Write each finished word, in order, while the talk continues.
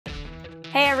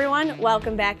Hey everyone,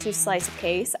 welcome back to Slice of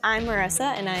Case. I'm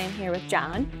Marissa and I am here with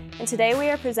John, and today we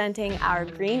are presenting our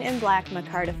green and black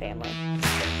micarta family.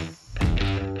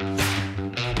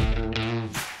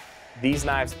 These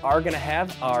knives are going to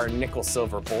have our nickel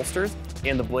silver bolsters,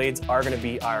 and the blades are going to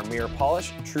be our mirror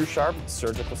polish Tru-Sharp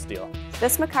surgical steel.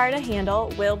 This micarta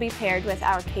handle will be paired with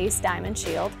our Case diamond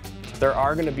shield. There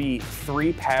are going to be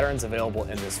 3 patterns available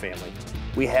in this family.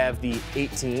 We have the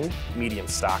 18 medium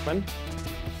stockman,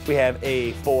 we have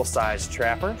a full-size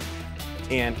trapper,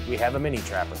 and we have a mini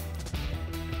trapper.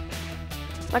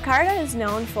 Micarta is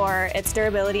known for its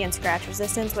durability and scratch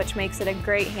resistance, which makes it a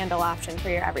great handle option for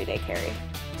your everyday carry.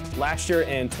 Last year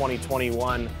in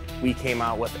 2021, we came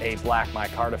out with a black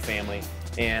micarta family,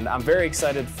 and I'm very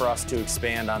excited for us to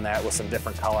expand on that with some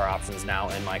different color options now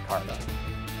in micarta.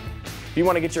 If you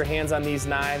want to get your hands on these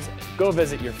knives, go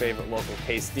visit your favorite local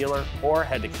Case dealer or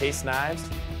head to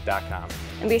caseknives.com.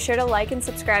 And be sure to like and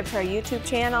subscribe to our YouTube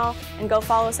channel and go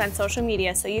follow us on social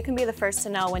media so you can be the first to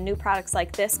know when new products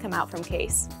like this come out from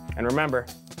Case. And remember,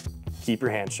 keep your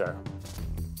hands sharp.